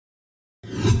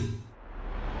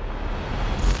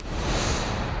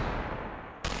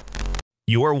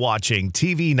You're watching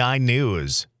TV9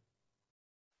 News.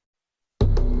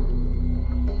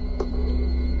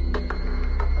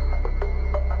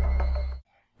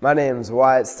 My name is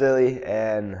Wyatt Stilley,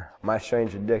 and my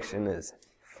strange addiction is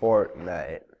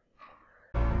Fortnite.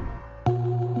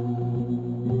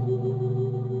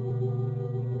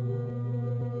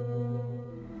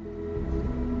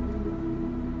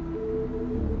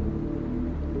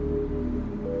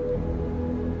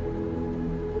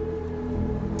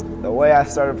 The way I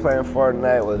started playing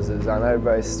Fortnite was on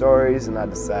everybody's stories, and I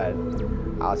decided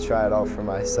I'll try it out for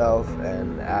myself,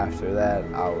 and after that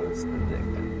I was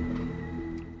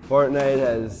addicted. Fortnite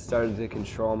has started to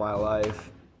control my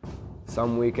life.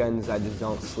 Some weekends I just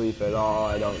don't sleep at all,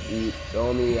 I don't eat. The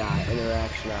only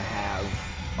interaction I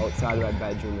have outside of my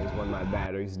bedroom is when my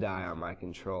batteries die on my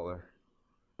controller.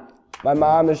 My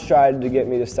mom has tried to get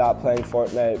me to stop playing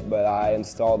Fortnite, but I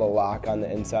installed a lock on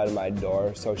the inside of my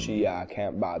door so she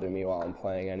can't bother me while I'm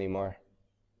playing anymore.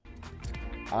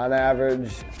 On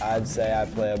average, I'd say I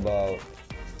play about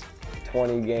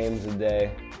 20 games a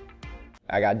day.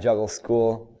 I got juggle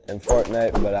school and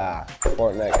Fortnite, but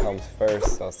Fortnite comes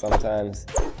first, so sometimes,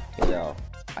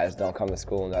 I just don't come to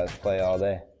school and I just play all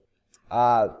day.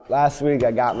 Last week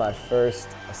I got my first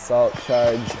assault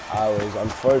charge. I was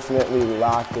unfortunately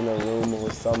locked in a room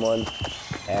with someone,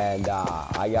 and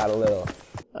I got a little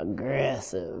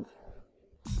aggressive.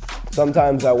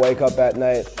 Sometimes I wake up at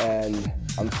night and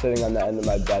I'm sitting on the end of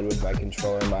my bed with my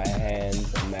controller in my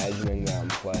hands, imagining that I'm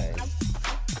playing.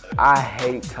 I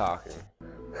hate talking.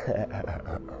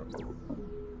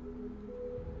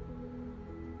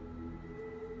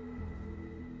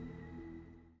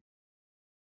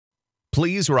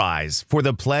 Please rise for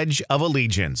the Pledge of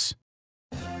Allegiance.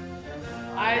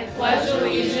 I pledge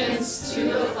allegiance to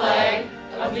the flag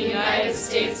of the United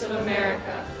States of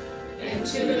America and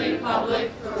to the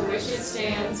republic for which it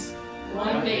stands,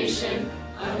 one nation,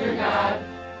 under God,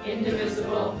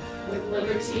 indivisible, with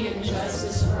liberty and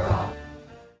justice for all.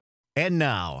 And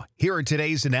now, here are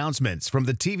today's announcements from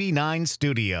the TV9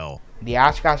 studio. The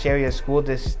Oshkosh Area School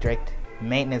District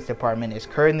Maintenance Department is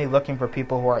currently looking for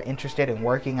people who are interested in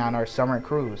working on our summer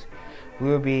crews. We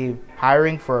will be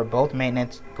hiring for both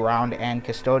maintenance, ground, and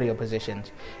custodial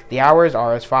positions. The hours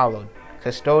are as followed.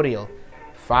 Custodial,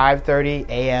 5:30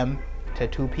 a.m. to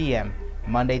 2 p.m.,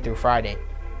 Monday through Friday.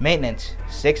 Maintenance,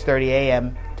 6:30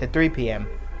 a.m. to 3 p.m.,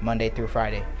 Monday through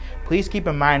Friday. Please keep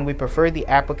in mind we prefer the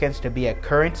applicants to be a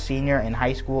current senior in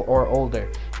high school or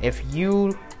older. If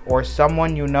you or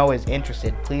someone you know is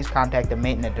interested, please contact the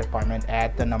maintenance department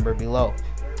at the number below.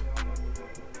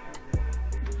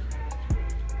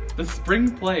 The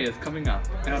spring play is coming up,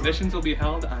 and auditions will be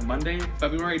held on Monday,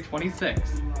 February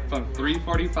 26th from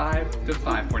 3:45 to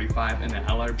 5:45 in the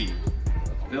LRB.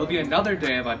 There will be another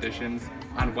day of auditions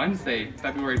on Wednesday,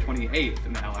 February 28th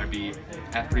in the LRB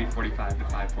at 3:45 to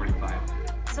 5:45.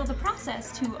 So the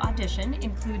process to audition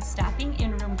includes stopping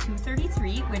in room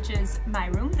 233, which is my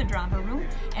room, the drama room,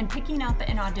 and picking up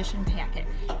an audition packet.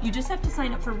 You just have to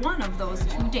sign up for one of those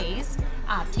 2 days,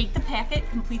 take the packet,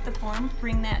 complete the form,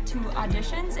 bring that to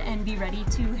auditions, and be ready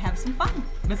to have some fun.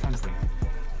 Miss Hensley,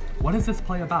 what is this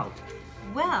play about?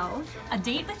 Well, A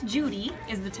Date with Judy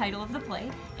is the title of the play,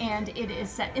 and it is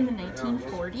set in the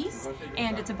 1940s,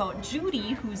 and it's about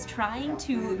Judy who's trying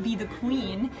to be the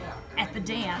queen at the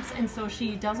dance, and so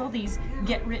she does all these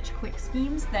get-rich-quick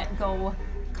schemes that go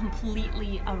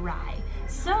completely awry.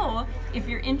 So, if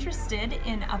you're interested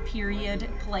in a period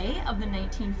play of the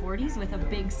 1940s with a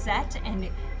big set and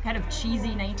kind of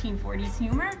cheesy 1940s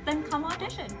humor, then come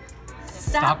audition.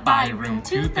 Stop by room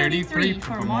 233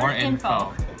 for more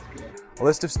info. A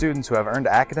list of students who have earned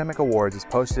academic awards is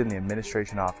posted in the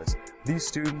administration office. These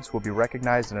students will be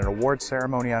recognized in an awards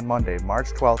ceremony on Monday,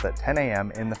 March 12th at 10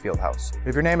 a.m. in the Fieldhouse.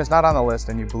 If your name is not on the list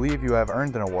and you believe you have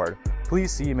earned an award,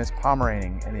 please see Ms.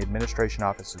 Pomeranian in the administration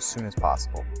office as soon as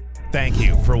possible. Thank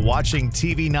you for watching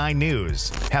TV9 News.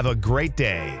 Have a great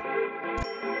day.